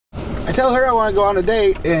I tell her I want to go on a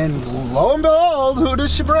date, and lo and behold, who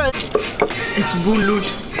does she bring? It's Bulut.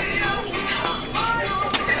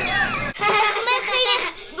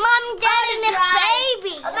 Mom, Dad, and this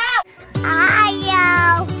baby.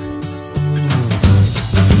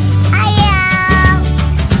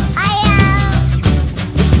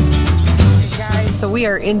 So we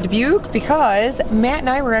are in Dubuque because Matt and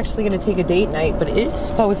I were actually going to take a date night, but it is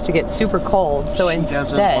supposed to get super cold. So instead,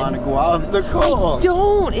 she doesn't want to go out in the cold. I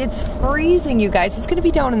don't. It's freezing, you guys. It's going to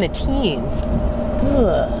be down in the teens.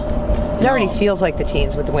 Ugh. It already feels like the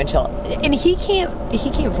teens with the wind chill, and he can't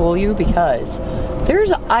fool you because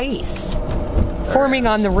there's ice forming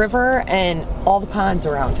on the river and all the ponds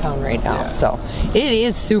around town right now. Yeah. So it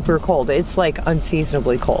is super cold. It's like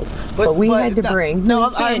unseasonably cold. But we had to bring.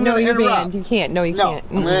 No, I'm going to interrupt. You can't. No, you can't.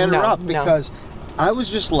 I'm going to interrupt because I was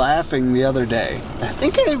just laughing the other day. I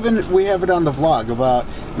think we have it on the vlog about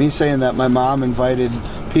me saying that my mom invited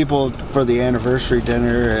people for the anniversary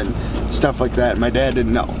dinner and stuff like that. And my dad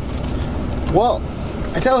didn't know. Well,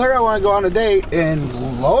 I tell her I want to go on a date,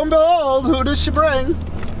 and lo and behold, who does she bring?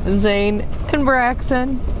 Zane and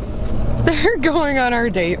Braxen. They're going on our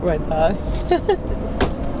date with us.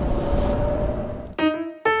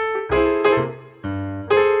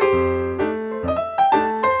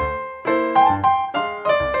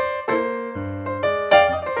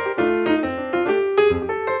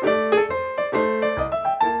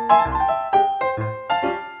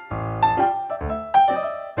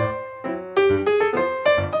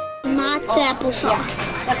 Matt's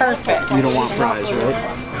applesauce. Perfect. You don't want fries,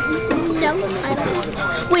 right? No, I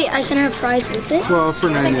don't. Wait, I can have fries with it? Well, for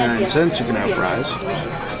 99 cents you can have fries.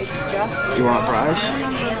 You want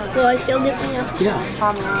fries? Will I still get my applesauce?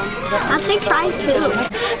 Yeah. I'll take fries too.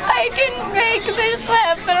 I didn't make this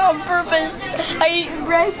happen on purpose.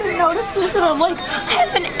 Braxen noticed this and I'm like, I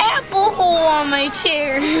have an apple hole on my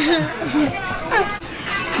chair.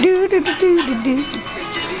 Do.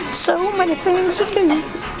 So many things to do.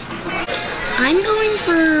 I'm going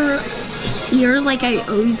for here like I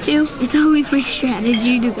always do. It's always my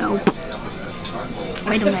strategy to go.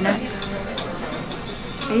 Wait a minute.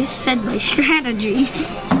 I just said my strategy.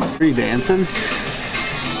 Are you dancing?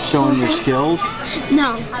 Showing your skills?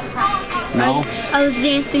 No. No? I was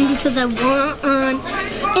dancing because I want on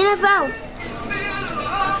NFL.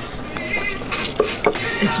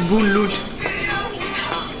 It's Bulut.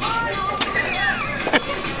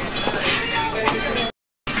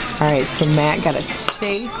 All right, so Matt got a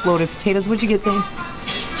steak, loaded potatoes. What'd you get, Zane?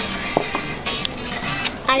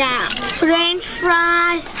 I got French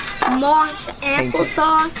fries, moss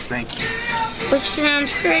applesauce. Thank you. Which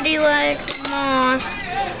sounds pretty like moss.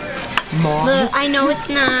 Moss? But I know it's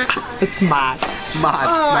not. It's moss. Moss,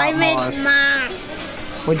 Oh, I not meant moss. moss.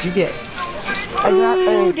 What'd you get?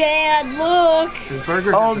 Ooh, Dad, look. His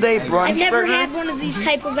burger All day brunch I've never burger had one of these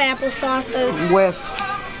type of applesauces. with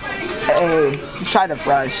a side of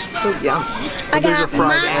fries. Yeah. I There's a got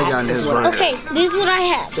fried egg on his burger. Okay, this is what I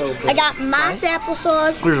have. So good. I got Mott's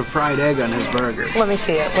applesauce. There's a fried egg on his burger. Let me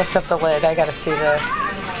see it. Lift up the lid. I gotta see this.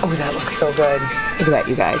 Oh, that looks so good. Look at that,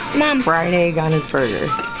 you guys. Mom. Fried egg on his burger.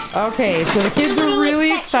 Okay, so the kids are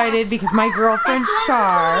really excited because my girlfriend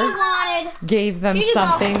Char Wanted. gave them Here you go.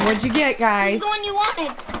 something. What'd you get, guys? The one you wanted.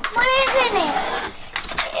 What is in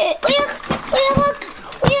it? Look.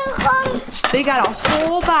 They got a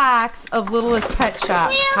whole box of Littlest Pet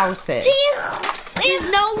Shop houses.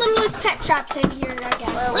 There's no Littlest Pet Shops in here, I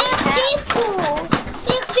guess.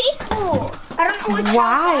 People. I don't know which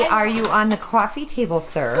Why house are you on the coffee table,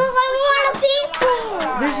 sir? I want a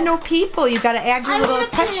people. There's no people. You gotta add your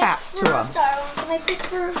Littlest Pet Shops to them. Can I pick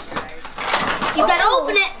first? You gotta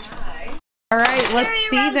open it. All right, let's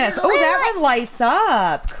see this. Oh, that one lights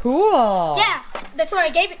up. Cool. Yeah, that's why I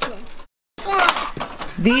gave it to him.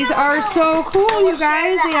 These are so cool, you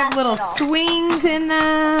guys. They have little swings in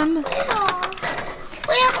them.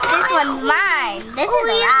 This one's mine. This is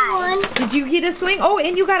mine. Did you get a swing? Oh,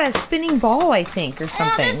 and you got a spinning ball, I think, or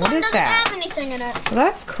something. What is that? Have anything in it. Well,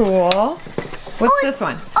 that's cool. What's this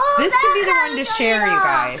one? This could be the one to share, you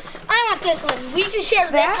guys. I want this one. We should share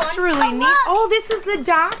this one. That's really neat. Oh, this is the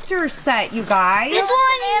doctor set, you guys. This one.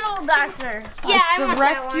 Animal doctor. Yeah, I want the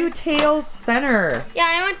Rescue that Tales Center. Yeah,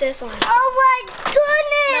 I want this one. Oh my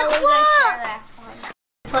goodness!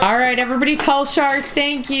 Look. All right, everybody tell Char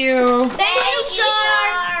thank you. Thank you,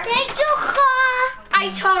 Char. Thank you, Char. I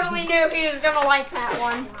totally knew he was gonna like that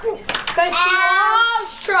one. Because he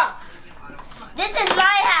loves trucks. This is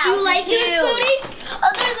my house. You like it, Booty?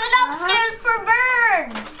 Oh, there's an upstairs for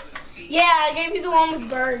birds. Yeah, I gave you the one with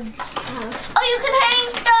birds. Oh, you can hang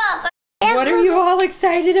stuff. What are you all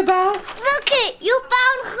excited about? Look it, you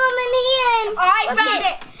found something in. I found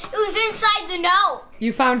it. It was inside the note.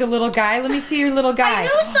 You found a little guy? Let me see your little guy. I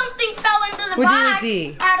knew something fell into the What box is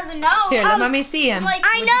he? out of the note. Here, let me see him. Like,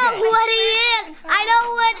 I know what he is. I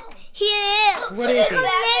know what he is. What is he? A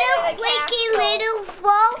little squeaky little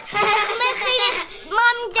folk. He's missing his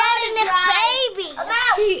mom, dad, and his baby.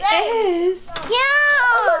 He is. Yeah.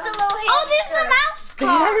 Oh, this is a mouse They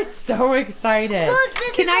car. are so excited. Look,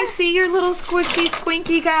 this Can is I see your little squishy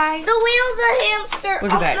squinky guy? The wheel's a hamster.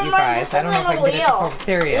 Look at that, you guys. I don't know if I can get it to focus.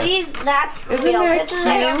 There he is. That's the Isn't wheel. that This is a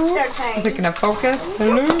hamster cute? tank. Is it gonna focus?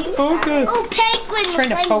 Hello, focus. Oh, penguin. Trying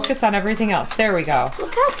to focus on everything else. There we go.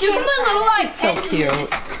 Look how cute. Look at my little like So cute.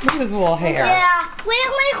 Look at his little hair. Yeah. Where's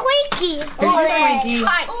my Squeaky? Here's your Squinky.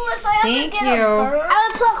 Thank you. I'm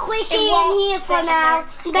gonna put Squeaky in here for now.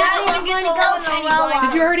 Batman's get gonna the go little in the tiny row. boy.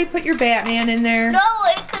 Did you already put your Batman in there? No,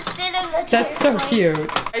 it could sit in the That's so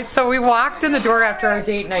cute. So we walked in the door after our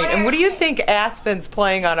date night, and what do you think Aspen's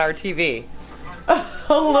playing on our TV? A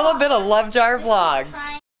little bit of Love Jar Vlogs.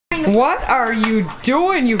 What are you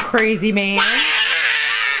doing, you crazy man?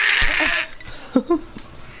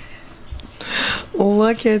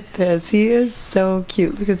 Look at this. He is so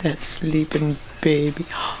cute. Look at that sleeping baby.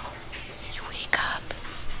 You wake up.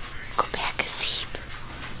 Go back asleep.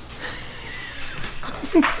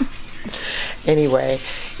 Anyway,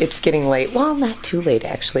 it's getting late. Well, not too late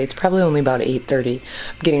actually. It's probably only about 8:30.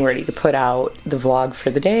 I'm getting ready to put out the vlog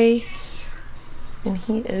for the day. And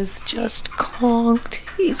he is just conked.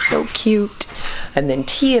 He's so cute. And then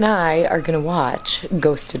T and I are gonna watch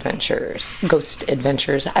Ghost Adventures. Ghost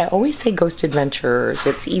Adventures. I always say Ghost Adventurers.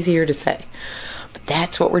 It's easier to say. But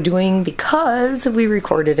that's what we're doing because we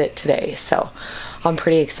recorded it today. So I'm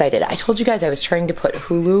pretty excited. I told you guys I was trying to put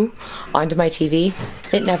Hulu onto my TV.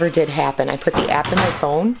 It never did happen. I put the app in my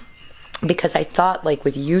phone because I thought, like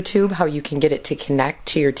with YouTube, how you can get it to connect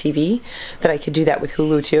to your TV, that I could do that with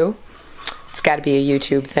Hulu too. It's got to be a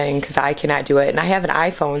YouTube thing because I cannot do it. And I have an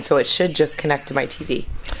iPhone, so it should just connect to my TV,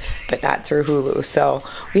 but not through Hulu. So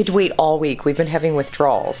we had to wait all week. We've been having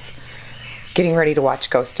withdrawals, getting ready to watch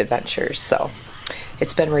Ghost Adventures. So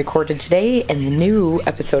it's been recorded today, and the new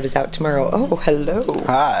episode is out tomorrow. Oh, hello.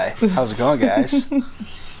 Hi. How's it going, guys?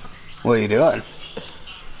 What are you doing?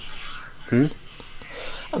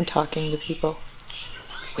 I'm talking to people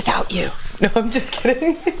without you. No, I'm just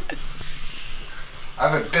kidding.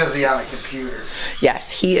 I've been busy on a computer.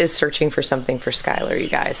 Yes, he is searching for something for Skylur, you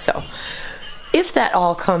guys. So if that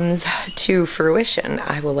all comes to fruition,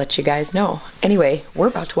 I will let you guys know. Anyway, we're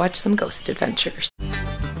about to watch some Ghost Adventures.